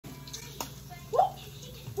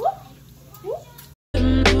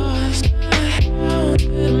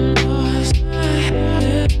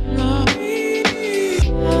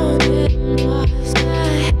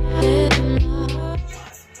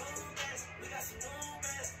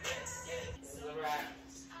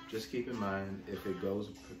just keep in mind, if it goes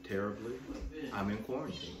terribly, I'm in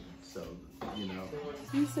quarantine. So, you know.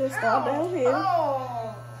 You said start down here.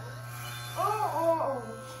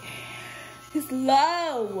 It's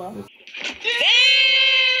low.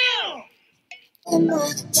 And more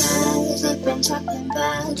times they've been talking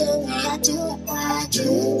about the way I do it, why I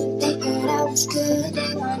do. They heard I was good,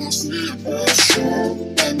 they wanna see if it's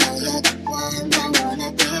true. They know you're the one, I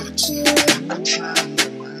wanna be with you.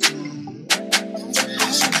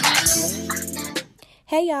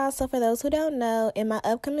 Hey y'all, so for those who don't know, in my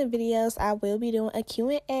upcoming videos, I will be doing a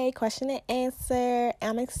Q&A, question and answer.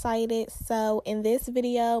 I'm excited. So in this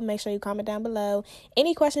video, make sure you comment down below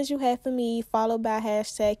any questions you have for me, followed by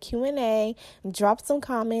hashtag Q&A. Drop some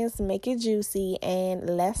comments, make it juicy,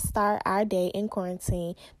 and let's start our day in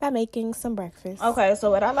quarantine by making some breakfast. Okay,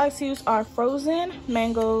 so what I like to use are frozen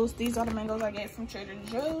mangoes. These are the mangoes I get from Trader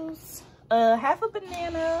Joe's. Half a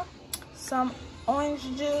banana, some orange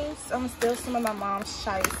juice, still some of my mom's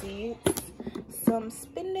chia seeds, some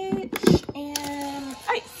spinach, and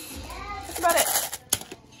ice. That's about it.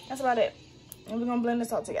 That's about it. And we're gonna blend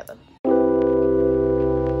this all together.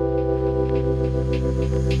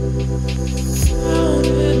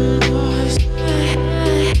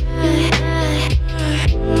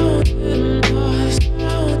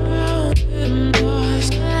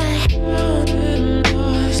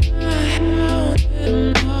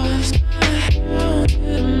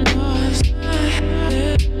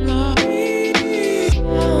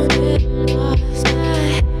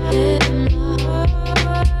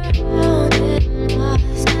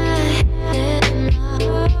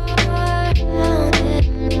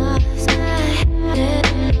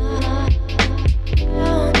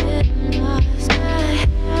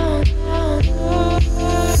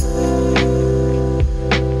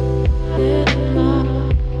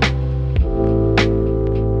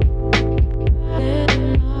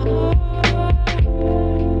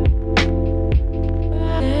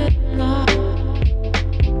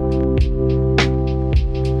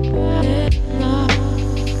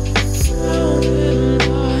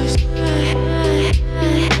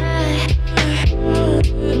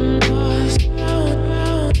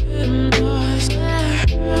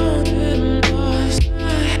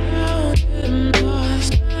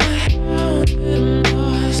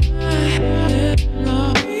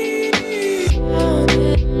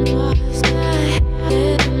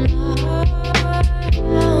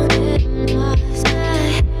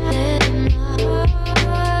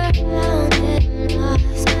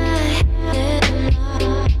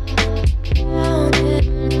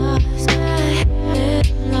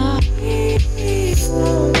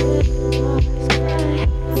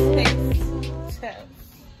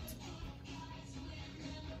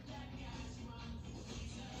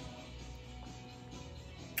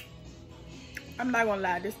 I'm not gonna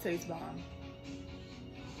lie, this tastes bomb.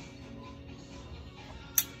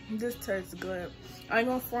 This tastes good. I ain't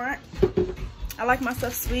gonna front. I like my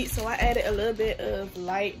stuff sweet, so I added a little bit of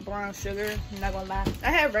light brown sugar. I'm not gonna lie. I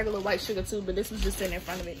had regular white sugar too, but this was just sitting in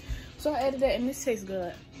front of me. So I added that, and this tastes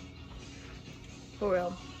good. For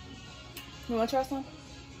real. You wanna try some?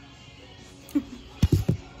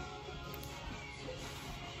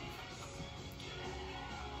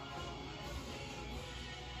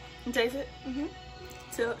 You taste it? Mm-hmm.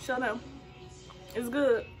 Show them. It's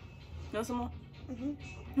good. You want some more?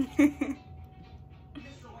 Mm-hmm.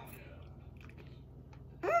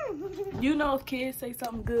 You know, if kids say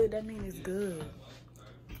something good, that means it's good.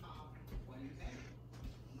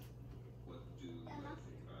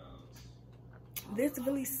 This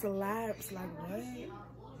really slaps. Like, what?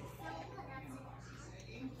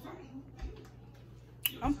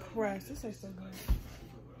 I'm pressed. This tastes so good.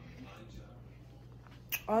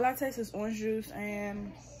 All I taste is orange juice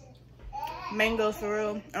and mangoes for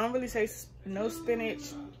real. I don't really taste no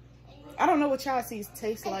spinach. I don't know what chia seeds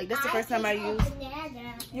taste like. That's the first time I use.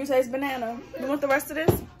 Banana. You taste banana. You want the rest of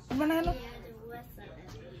this? Banana? Yeah, the rest of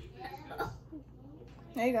it.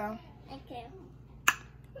 There you go. Okay.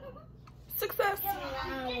 Success.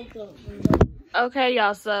 Okay,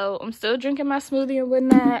 y'all. So I'm still drinking my smoothie and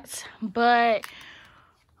whatnot, but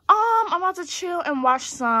I'm about to chill and watch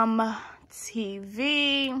some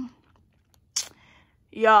TV.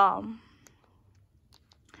 Y'all,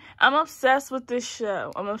 I'm obsessed with this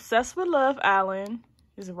show. I'm obsessed with Love Island.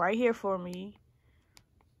 It's right here for me.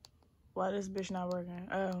 Why this bitch not working?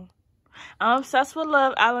 Oh, I'm obsessed with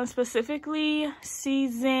Love Island, specifically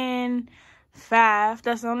season 5.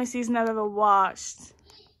 That's the only season I've ever watched.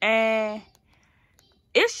 And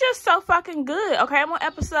it's just so fucking good. Okay, I'm on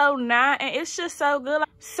episode 9 and it's just so good.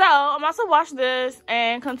 So I'm about to watch this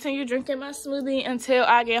and continue drinking my smoothie until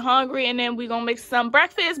I get hungry, and then we gonna make some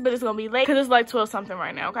breakfast, but it's gonna be late because it's like 12 something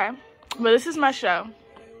right now. Okay, but this is my show.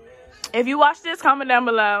 If you watch this, comment down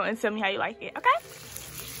below and tell me how you like it. Okay,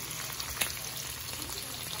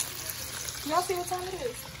 y'all see what time it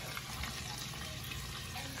is?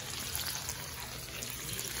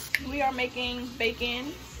 We are making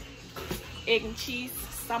bacon, egg and cheese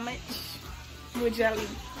sandwich with jelly.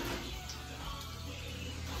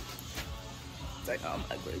 It's like, oh, I'm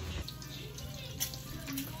ugly.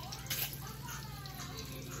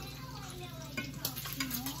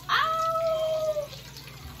 Oh!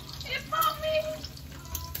 It popped me!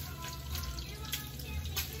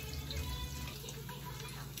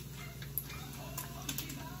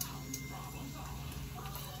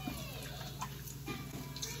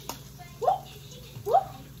 Whoop! Whoop!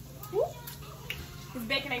 Whoop! This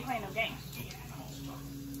bacon ain't playing no game.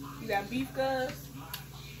 You got beef cubs.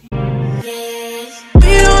 We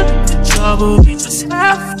don't need the trouble, we just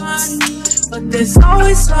have fun. But there's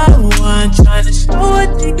always someone trying to show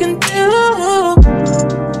what they can do. Ooh.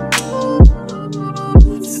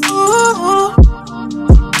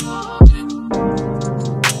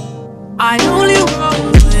 I only roll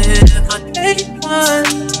with my day one.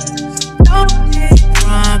 Don't take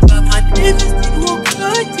crime, but my niggas do what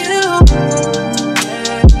could do.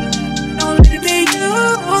 Don't let it be you.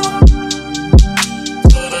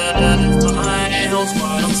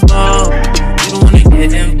 I'm small, you don't wanna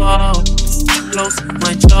get involved. Close to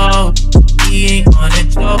my jaw, he ain't gonna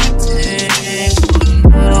joke.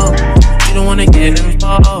 You don't wanna get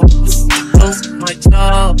involved. Close to my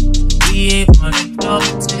jaw, he ain't gonna joke.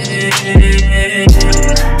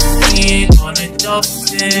 He ain't gonna joke.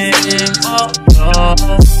 Oh no,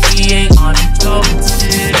 he ain't gonna joke.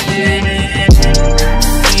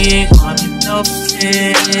 He ain't gonna joke.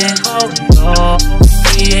 Oh no,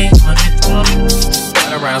 he ain't gonna joke.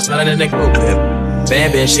 Around, sliding in the coupe whip.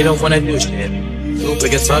 Bad bitch, she don't wanna do shit. Coupe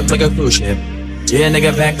like a fuck like a cruise ship. Yeah,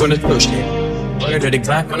 nigga back on the cruise ship. Order to the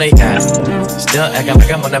clock on the yacht. Still acting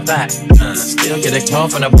like I'm on the back. Still get a call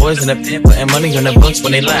from the boys in the pit, putting money on the books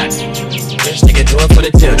when they lack. Bitch, nigga do it for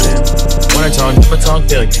the children. Wanna talk, never talk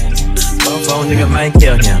billions. Phone nigga might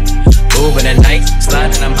kill him. Moving at night,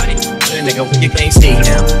 sliding a mic. Good nigga when you can't see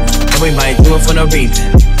him. And we might do it for no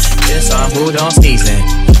reason. This our mood on season.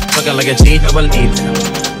 Fucking like a G, don't believe him.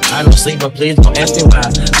 I don't sleep, but please don't ask me why.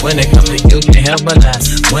 When it comes to you, can't help but lie.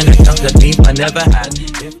 When it comes to beef, I never had.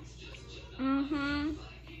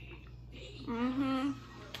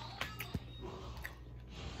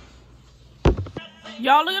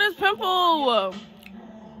 Y'all, look at this pimple.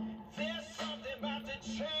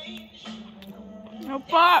 Oh,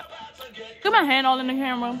 fuck. Get my hand all in the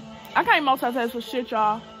camera. I can't multitask for shit,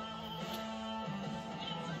 y'all.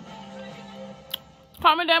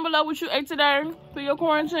 Comment down below what you ate today for your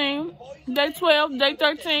quarantine. Day 12, day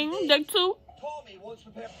 13, day 2.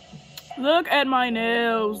 Look at my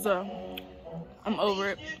nails. I'm over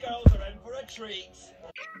it.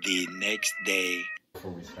 The next day.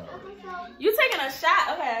 Before we start. You taking a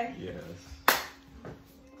shot? Okay. Yes.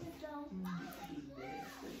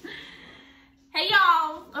 Hey,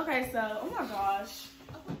 y'all. Okay, so, oh my gosh.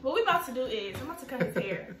 What we about to do is, I'm about to cut his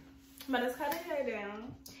hair. I'm about to cut his hair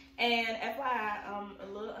down. And FYI, I'm a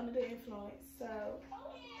little under the influence, so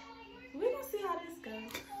we're gonna see how this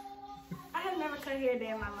goes. I have never cut hair day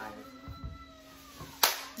in my life.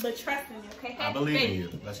 But trust me, okay? I believe in you.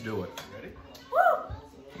 Let's do it. Ready?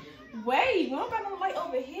 Woo! Wait, we don't got no light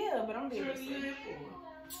over here, but I'm gonna be able to see.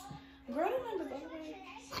 Girl, the number's over there.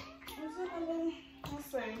 Is it over? Let's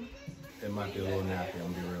see. It might be a little nappy,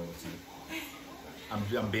 I'm gonna be real with you.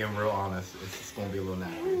 I'm being real honest. It's gonna be a little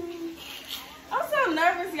nappy. I'm so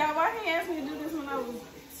nervous, y'all. Why can't you ask me to do this when I was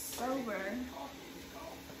sober?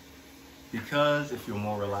 Because if you're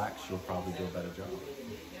more relaxed, you'll probably do a better job.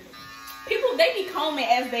 People, they be combing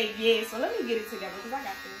as they get, so let me get it together, because I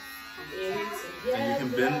got this. And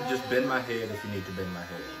you can just bend my head if you need to bend my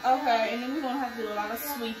head. Okay, and then we're going to have to do a lot of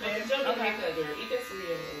sweeping. Okay.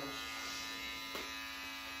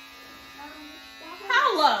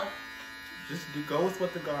 How low? Just go with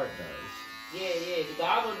what the guard does. Yeah, the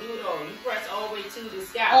guard gonna do it all. You press all the way to the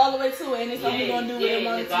scalp. All the way to it, and it's only gonna do it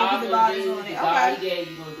among the guard is on it. Okay. Yeah,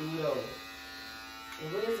 you gonna do it all.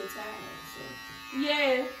 And what is the time? So,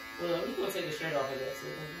 yeah. Well, we gonna take the shirt off of that. So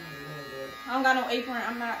I don't got no apron.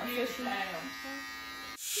 I'm not official.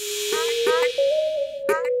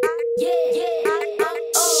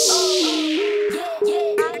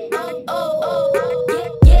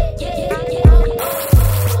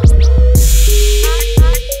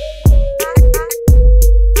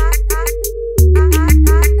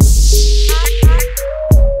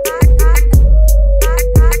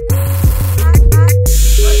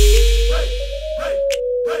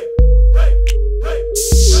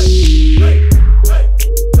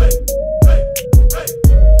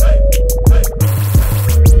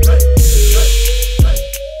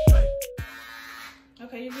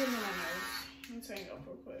 Okay, you're getting on my nose. Let me turn you up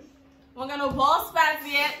real quick. I don't got no ball spots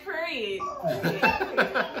yet. Period.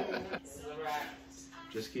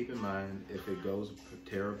 Just keep in mind, if it goes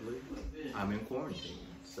terribly, I'm in quarantine.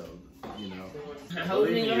 So, you know. Hold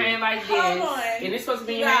it in your hand like this. Hold on. And it's supposed to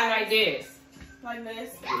be in your hand like this. Like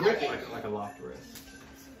this? Like a locked wrist.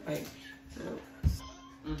 Like,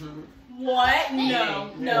 What? No.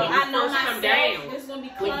 No, I know come myself. down. This is going to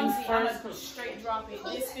be When you clumsy. I'm first going to straight drop it.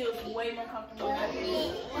 This feels way more comfortable than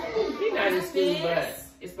this. You're not in school, but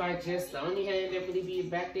it's like just the only hand that really be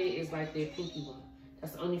back there is like their pinky one.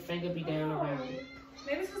 That's the only finger be down around it.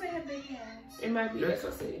 Maybe it's because they have big hands. It might be, that's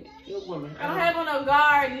what I said. You're a woman. I don't have on no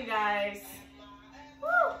guard, you guys. Woo!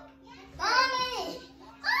 Mommy! Mommy,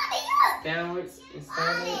 look! Downwards and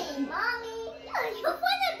sideways. Mommy, look, you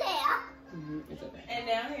put it there. It's okay. And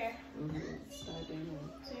down here. Slide down.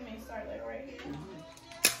 So you may start like right here.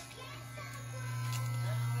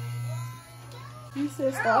 You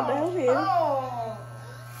said start down here.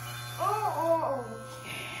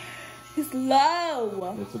 It's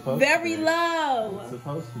low. It's supposed Very to be. low. It's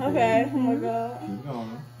supposed to be. Okay. Oh my god. Keep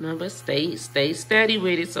going. No, but stay steady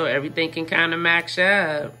with it so everything can kind of match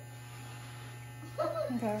up.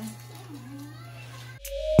 Okay.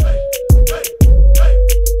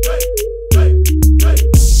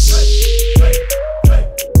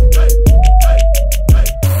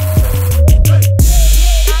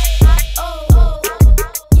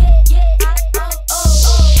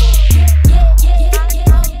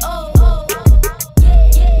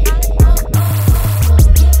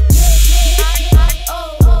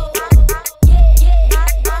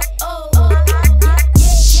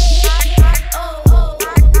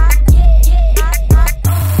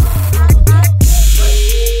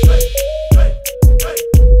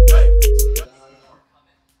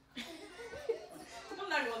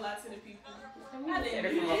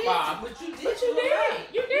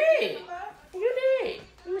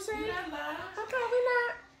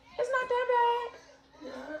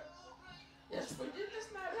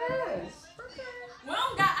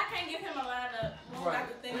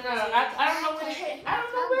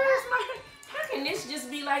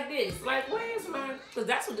 Cause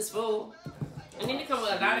that's what it's for. And then it come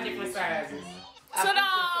with a lot of different sizes. My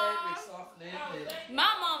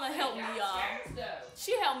mama helped me, y'all.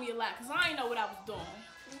 She helped me a lot because I didn't know what I was doing.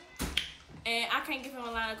 And I can't give him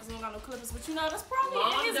a line because I don't got no clippers. But you know, that's probably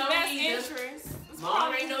Mom in his best interest.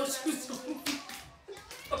 Mom ain't no shoes.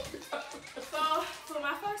 So, for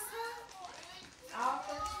my first time,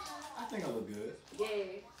 I think I look good. Yeah.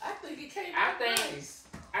 I think it came out nice.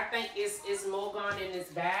 I think it's more gone in its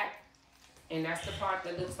back. And that's the part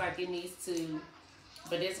that looks like it needs to,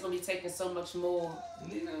 but it's gonna be taking so much more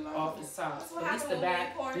off its top. At least the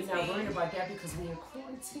back, we're not worried about that because we're in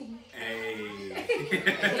quarantine. Hey.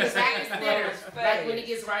 It's back there, like when it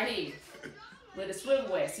gets right here. With the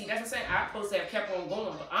swimwear. See, that's what I'm saying. I'm supposed to have kept on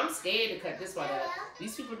going, but I'm scared to cut this one up.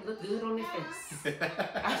 These people look good on their face.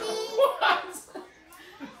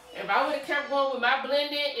 If I would have kept going with my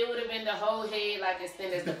blending, it would have been the whole head like as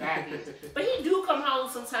thin as the back is. But he do come home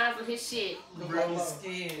sometimes with his shit. Grow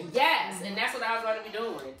skin. Yes, and that's what I was going to be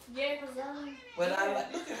doing. yeah, because But I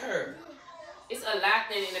like, look at her. It's a lot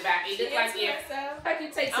thin in the back. It looks like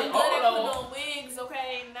it takes I'm it good at all putting off. on wigs,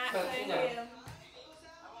 okay? Not cutting hair.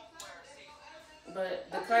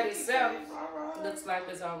 But the cut itself looks like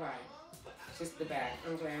it's all right. Just the back.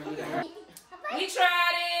 I'm glad we done. We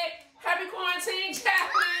tried it. Happy quarantine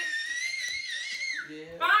challenge.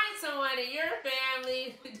 Yeah. Find someone in your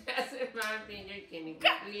family who doesn't mind being your kidney.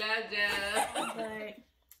 We love you. But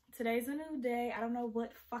today's a new day. I don't know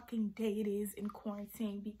what fucking day it is in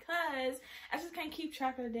quarantine because I just can't keep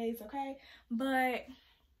track of the days, okay? But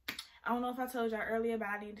I don't know if I told y'all earlier, but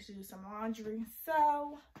I needed to do some laundry.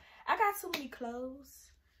 So I got too many clothes.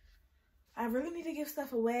 I really need to give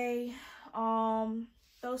stuff away.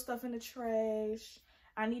 Throw stuff in the trash.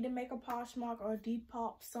 I need to make a Poshmark or a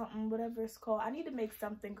Depop something, whatever it's called. I need to make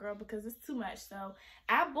something, girl, because it's too much. So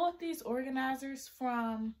I bought these organizers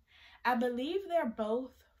from, I believe they're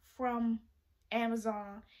both from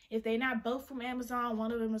Amazon. If they're not both from Amazon,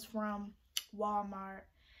 one of them is from Walmart.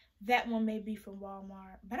 That one may be from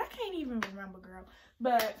Walmart, but I can't even remember, girl.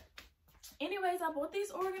 But anyways, I bought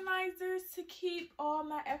these organizers to keep all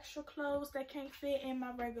my extra clothes that can't fit in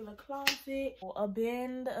my regular closet. A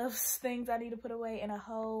bin of things I need to put away and a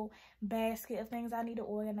whole basket of things I need to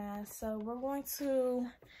organize. So we're going to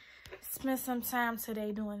spend some time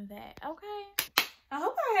today doing that, okay? I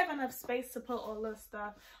hope I have enough space to put all this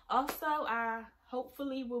stuff. Also, I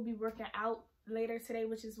hopefully will be working out later today,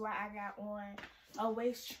 which is why I got on a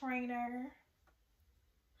waist trainer.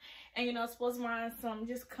 And, you know, supposed to wear some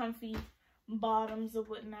just comfy bottoms or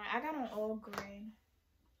whatnot. I got on all gray.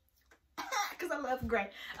 Because I love gray.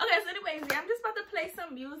 Okay, so anyways, yeah, I'm just about to play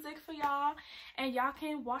some music for y'all. And y'all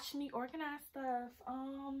can watch me organize stuff.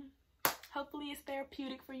 Hopefully it's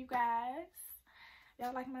therapeutic for you guys.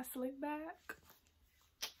 Y'all like my slick back?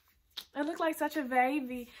 It looks like such a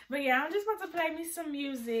baby. But yeah, I'm just about to play me some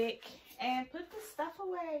music and put the stuff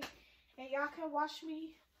away. And y'all can watch me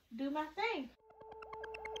do my thing.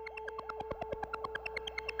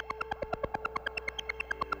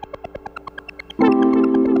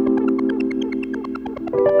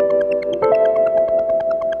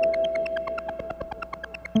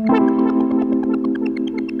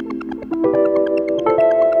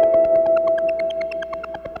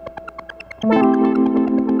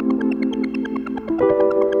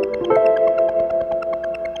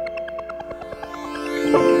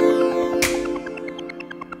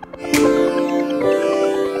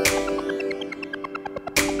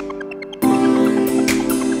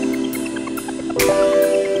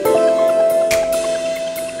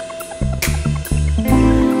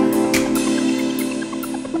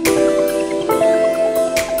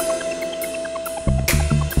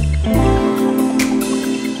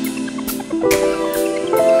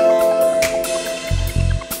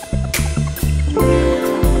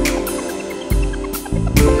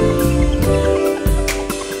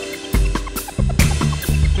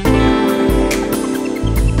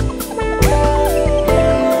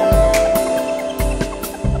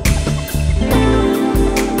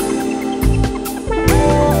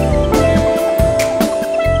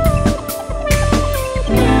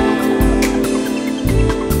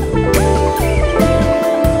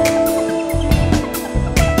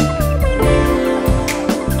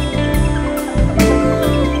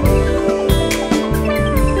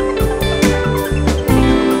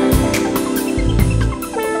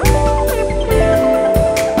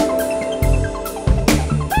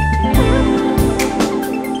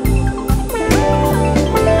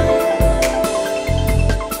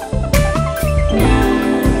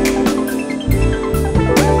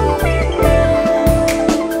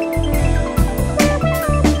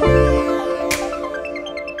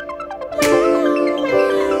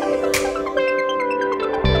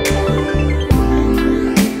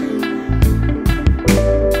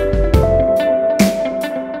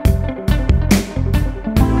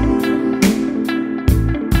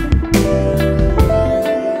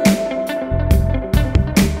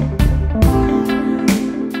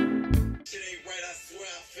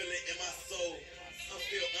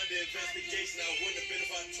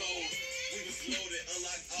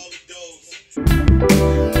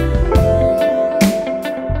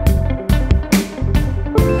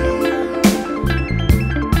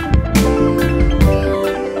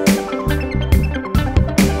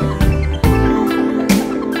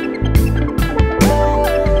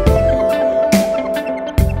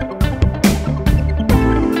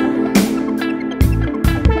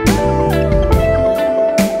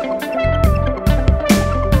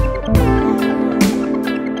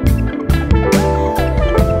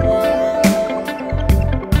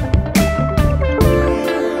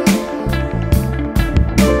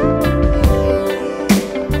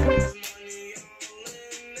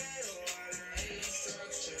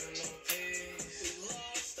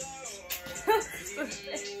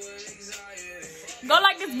 Go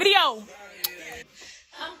like this video.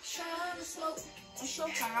 I'm trying to smoke. I'm so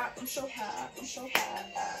hot. I'm so hot. I'm so hot.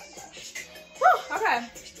 Whew, okay.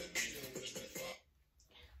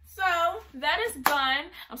 So that is done.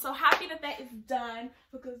 I'm so happy that that is done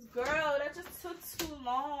because girl, that just took too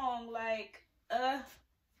long. Like,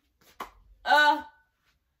 but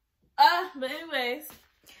anyways,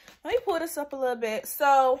 let me pull this up a little bit.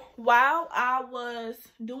 So while I was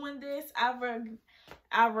doing this, I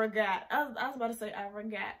forgot. I was about to say I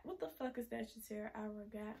forgot. What the fuck is that, Jaterra? I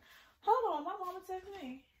forgot. Hold on, my mama texted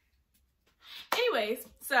me. Anyways,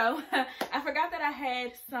 so I forgot that I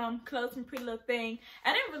had some clothes from Pretty Little Thing.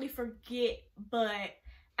 I didn't really forget, but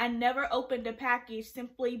I never opened the package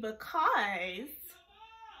simply because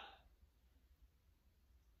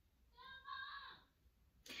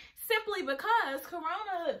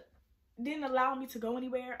Corona didn't allow me to go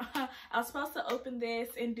anywhere. I was supposed to open this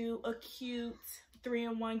and do a cute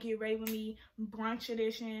 3-in-1 get ready with me brunch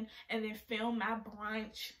edition and then film my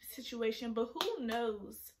brunch situation, but who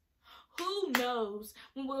knows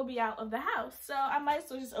when we'll be out of the house. So I might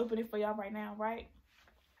as well just open it for y'all right now, right?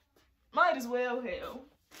 Might as well, hell.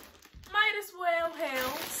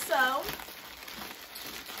 So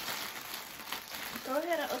go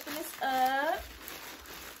ahead and open this up.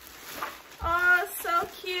 Oh, so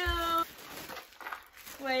cute.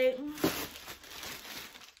 Wait.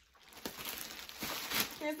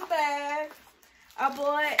 Here's the bag. I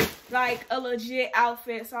bought like a legit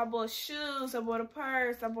outfit. So I bought shoes, I bought a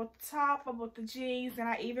purse, I bought the top, I bought the jeans, and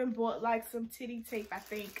I even bought like some titty tape, I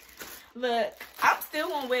think. Look, I'm still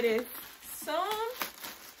gonna wear this. Soon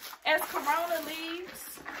as Corona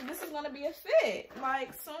leaves, this is gonna be a fit.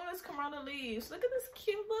 Like, soon as Corona leaves. Look at this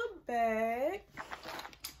cute little bag.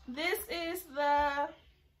 This is the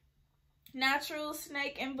natural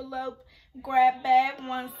snake envelope grab bag,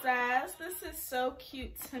 one size. This is so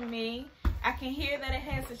cute to me. I can hear that it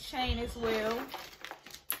has a chain as well.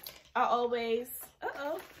 I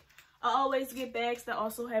always get bags that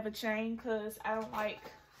also have a chain because I don't like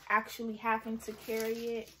actually having to carry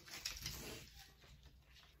it.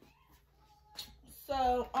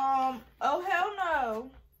 So, oh hell no.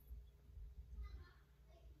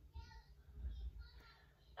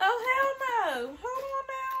 Oh hell no. Hold on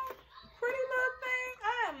now. Pretty little thing. I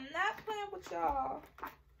am not playing with y'all.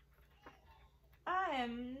 I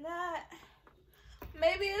am not.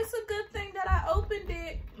 Maybe it's a good thing that I opened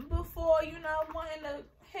it before, you know, wanting to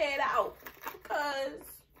head out. Because,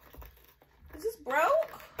 is this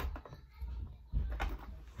broke?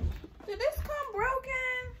 Did this come broken?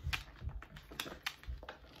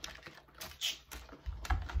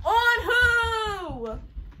 On who?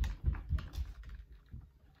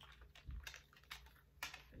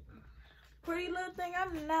 Pretty little thing,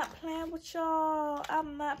 I'm not playing with y'all.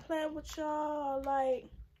 I'm not playing with y'all. Like,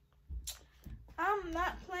 I'm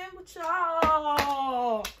not playing with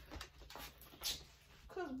y'all.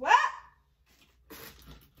 Cause what?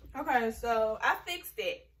 Okay, so I fixed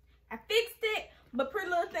it. But pretty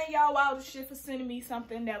little thing, y'all wild as shit for sending me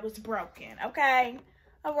something that was broken. Okay,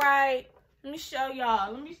 all right. Let me show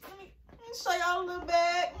y'all. Let me show y'all a little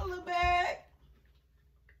bag.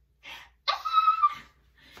 Ah!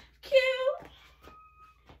 Cute.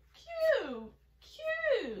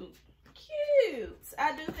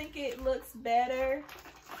 I do think it looks better.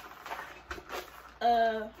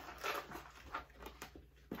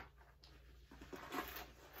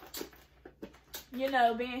 You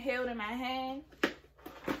know, being held in my hand.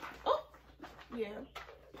 Oh, yeah.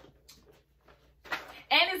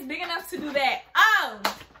 And it's big enough to do that. Oh,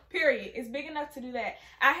 period. It's big enough to do that.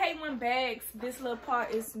 I hate when bags, this little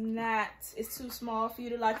part is not, it's too small for you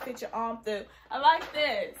to like fit your arm through. I like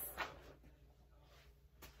this.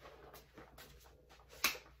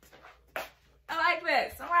 I like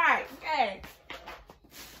this. All right. Okay.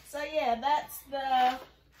 So yeah, that's the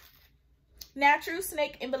natural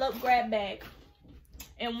snake envelope grab bag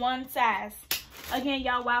in one size. Again,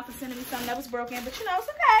 y'all wild for sending me something that was broken, but you know, it's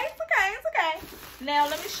okay. It's okay. It's okay. Now,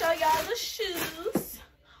 let me show y'all the shoes.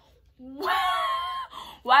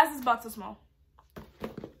 Why is this box so small?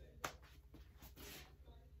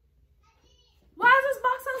 Why is this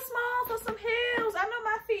box so small for some heels? I know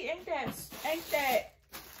my feet ain't that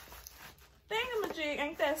thingamajig,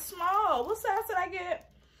 ain't that small. What size did I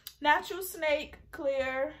get? Natural snake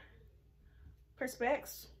clear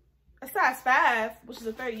perspex. A size 5, which is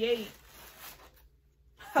a 38.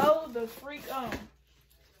 Hold the freak on.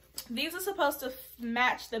 These are supposed to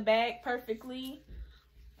match the bag perfectly.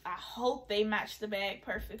 I hope they match the bag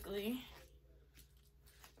perfectly.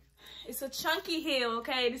 It's a chunky heel,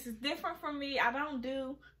 okay? This is different from me. I don't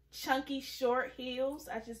do chunky short heels.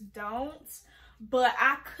 I just don't. But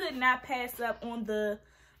I could not pass up on the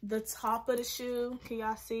top of the shoe. Can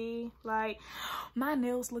y'all see? Like, my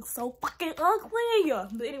nails look so fucking ugly.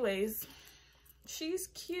 But anyways, she's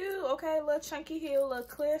cute. Okay, little chunky heel, little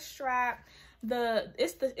clear strap.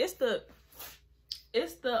 It's the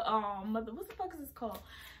what the fuck is this called?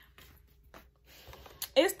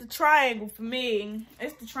 It's the triangle for me.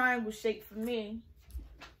 It's the triangle shape for me.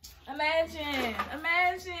 Imagine.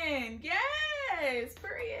 Yes,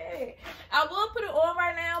 period. I will put it on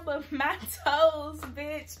right now, but my toes,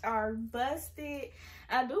 bitch, are busted.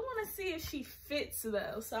 I do want to see if she fits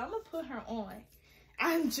though, so I'm gonna put her on.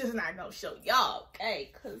 I'm just not gonna show y'all,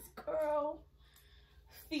 okay? Cause girl,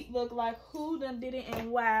 feet look like who done did it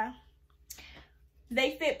and why.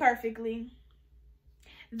 They fit perfectly.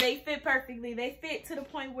 They fit to the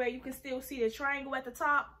point where you can still see the triangle at the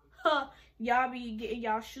top. Huh, y'all be getting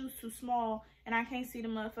y'all shoes too small and I can't see the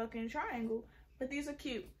motherfucking triangle. But these are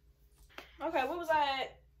cute. Okay, what was I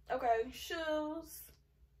at? Okay, shoes,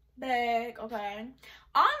 bag, okay.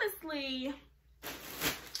 Honestly,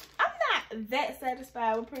 I'm not that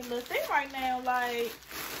satisfied with Pretty Little Thing right now. Like,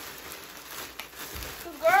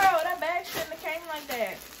 cause girl, that bag shouldn't have came like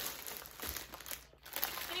that.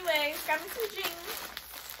 Anyways, got me some jeans.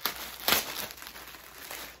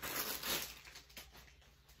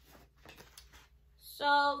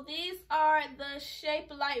 So these are the Shape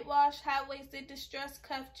Light Wash High-Waisted Distressed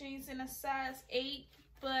Cuff Jeans in a size 8.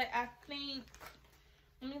 but I think,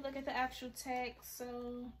 let me look at the actual text.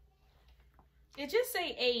 So it just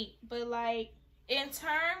say 8, but like in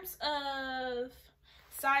terms of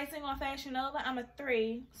sizing on Fashion Nova, I'm a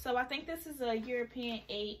 3. So I think this is a European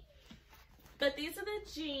 8. But these are the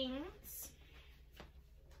jeans.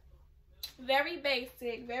 Very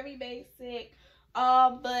basic, very basic.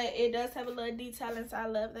 But it does have a little detailing, so I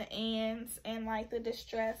love the ends and like the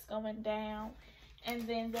distress going down. And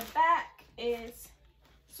then the back is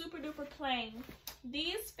super duper plain.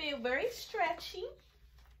 These feel very stretchy.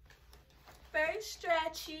 Very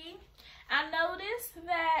stretchy. I noticed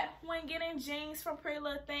that when getting jeans from Pretty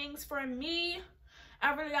Little Things, for me,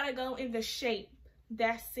 I really gotta go in the shape.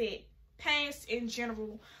 That's it. Pants in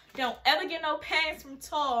general. Don't ever get no pants from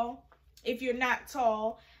Tall if you're not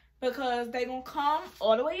tall, because they gonna come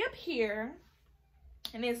all the way up here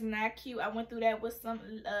and it's not cute. I went through that with some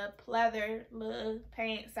pleather little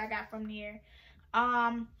pants I got from there.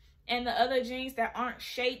 And the other jeans that aren't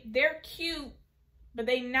shaped, they're cute, but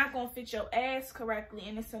they not gonna fit your ass correctly,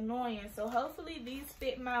 and it's annoying. So hopefully these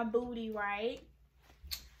fit my booty right.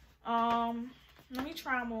 Let me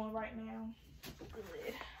try them on right now.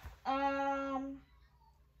 Good.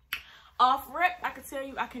 Off rip, I can tell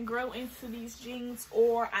you I can grow into these jeans,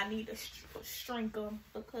 or I need to shrink them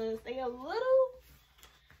because they a little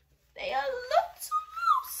too loose.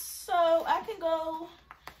 So I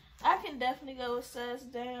can definitely go a size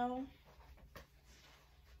down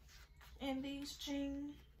in these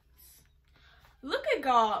jeans. Look at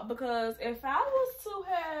God, because if I was to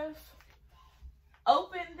have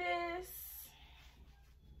opened this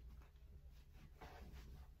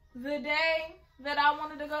the day that I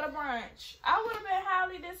wanted to go to brunch, I would have been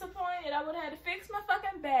highly disappointed. I would have had to fix my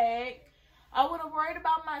fucking bag. I would have worried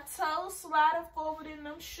about my toes sliding forward in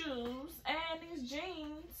them shoes, and these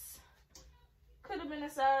jeans could have been a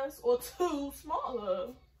size or 2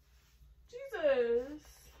 smaller. Jesus.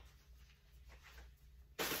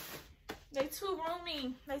 They too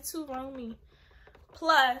roomy. They too roomy.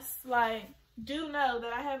 Plus, like, do know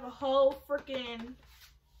that I have a whole freaking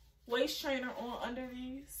waist trainer on under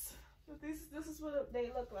these. This is what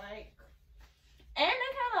they look like. And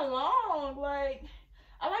they're kind of long. Like,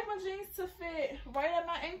 I like my jeans to fit right at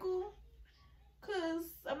my ankle, because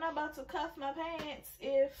I'm not about to cuff my pants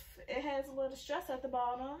if it has a little stress at the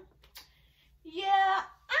bottom. Yeah,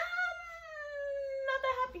 I'm not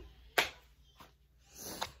that happy.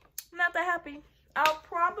 Not that happy. I'll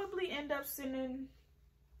probably end up sending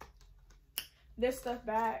this stuff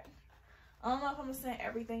back. I don't know if I'm gonna send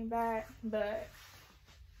everything back, but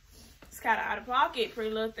it's kind of out of pocket, Pretty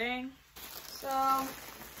Little Thing. So,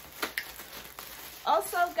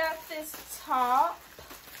 also got this top.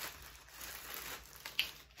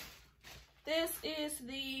 This is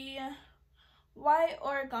the white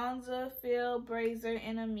organza fill blazer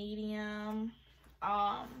in a medium.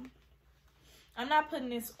 I'm not putting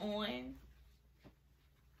this on.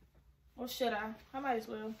 Or should I? I might as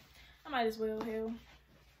well. I might as well, hell.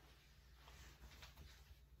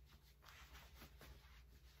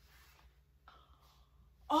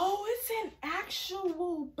 Oh, it's an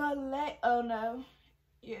actual ballet. Oh, no.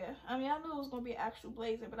 Yeah. I mean, I knew it was going to be an actual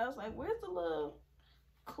blazer, but I was like, where's the little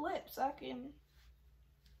clips I can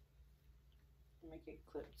make it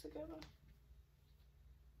clip together?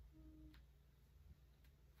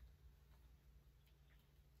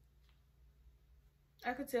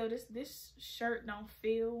 I could tell this shirt don't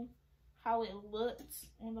feel how it looks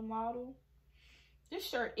on the model. This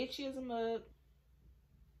shirt itchy as a mug.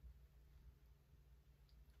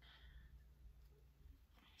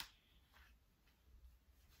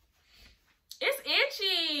 It's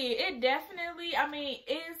itchy. It definitely, I mean,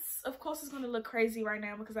 it's, of course it's gonna look crazy right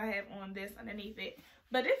now because I have on this underneath it,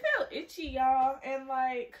 but it felt itchy, y'all. And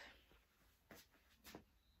like,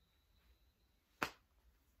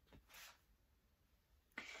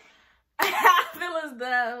 I feel as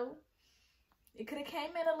though it could have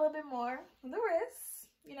came in a little bit more on the wrist,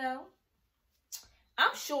 you know.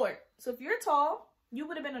 I'm short, so if you're tall, you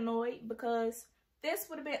would have been annoyed because this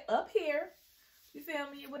would have been up here. You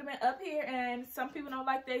feel me? It would have been up here, and some people don't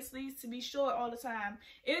like their sleeves to be short all the time.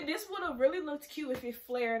 This would have really looked cute if it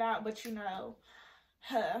flared out, but you know.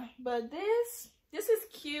 But this is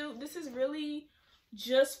cute. This is really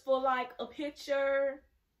just for like a picture,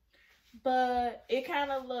 but it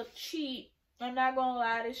kind of looked cheap. I'm not gonna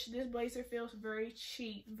lie, this blazer feels very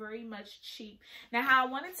cheap, very much cheap. Now, how I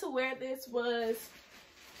wanted to wear this was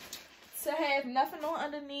to have nothing on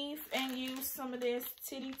underneath and use some of this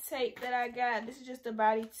titty tape that I got. This is just the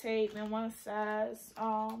body tape in one size.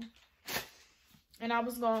 And I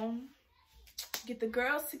was gonna get the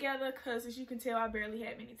girls together, because as you can tell, I barely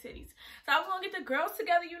had many titties. So I was gonna get the girls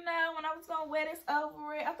together, you know, when I was gonna wear this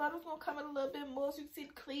over it. I thought it was gonna come in a little bit more so you can see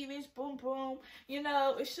the cleavage, boom, boom. You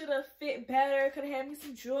know, it should have fit better. Could have had me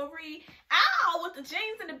some jewelry. Ow, with the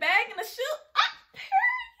jeans and the bag and the shoe. Ah,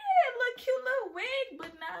 period. Look, cute little wig,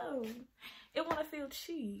 but no. It wanna feel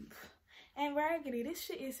cheap and raggedy. This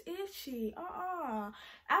shit is itchy.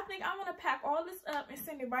 I think I'm gonna pack all this up and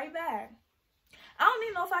send it right back. I don't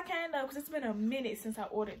even know if I can though, because it's been a minute since I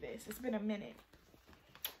ordered this. It's been a minute.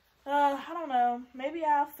 I don't know. Maybe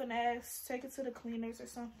I'll finesse, take it to the cleaners or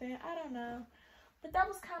something. I don't know. But that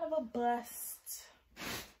was kind of a bust.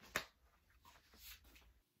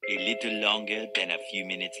 A little longer than a few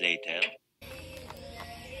minutes later.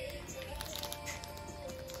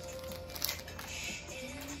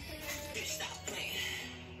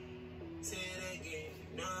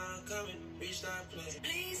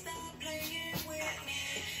 Please stop playing with me.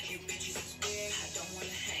 You bitches is weird, I don't wanna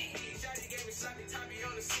hang. Shawty gave me sloppy toppy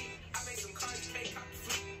on the seat. I made some cards, fake cop the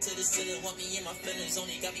fleet. To the city, want me in my feelings,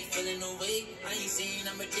 only got me feeling away. I ain't saying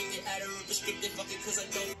I'm addicted, I don't restricted, fuck it, cause I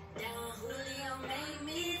know. Down Julio made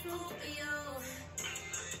me Rubio.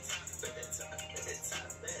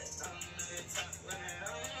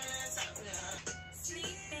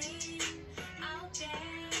 Sleeping all day,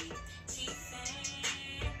 keeping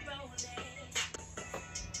rolling.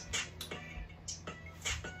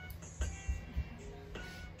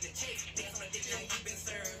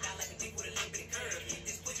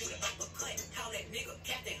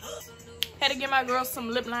 Had to get my girls some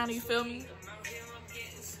lip liner, you feel me?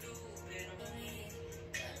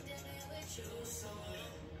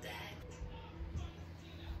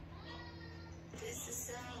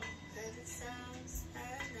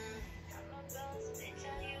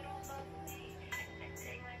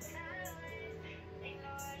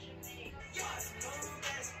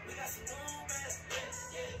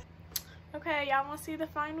 Okay, y'all want to see the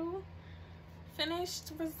final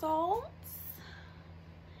finished results?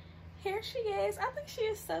 Here she is. I think she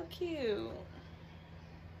is so cute.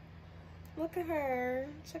 Look at her.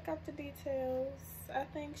 Check out the details. I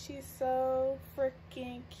think she's so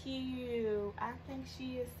freaking cute. I think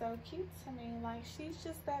she is so cute to me. Like, she's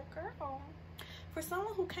just that girl. For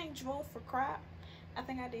someone who can't draw for crap, I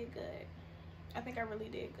think I did good. I think I really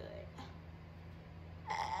did good.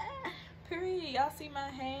 Period. Y'all see my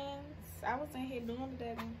hands? I was in here doing the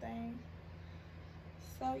damn thing.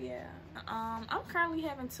 So yeah, I'm currently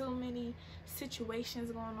having too many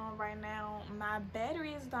situations going on right now. My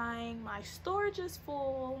battery is dying, my storage is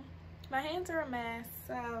full, my hands are a mess,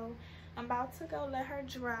 so I'm about to go let her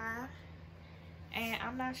dry, and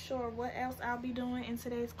I'm not sure what else I'll be doing in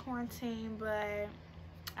today's quarantine, but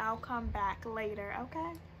I'll come back later,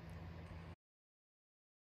 okay?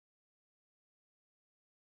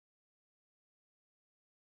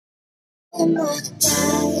 And all the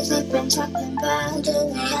guys they've been talking about the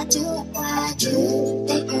way I do it, why you?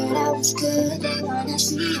 They heard I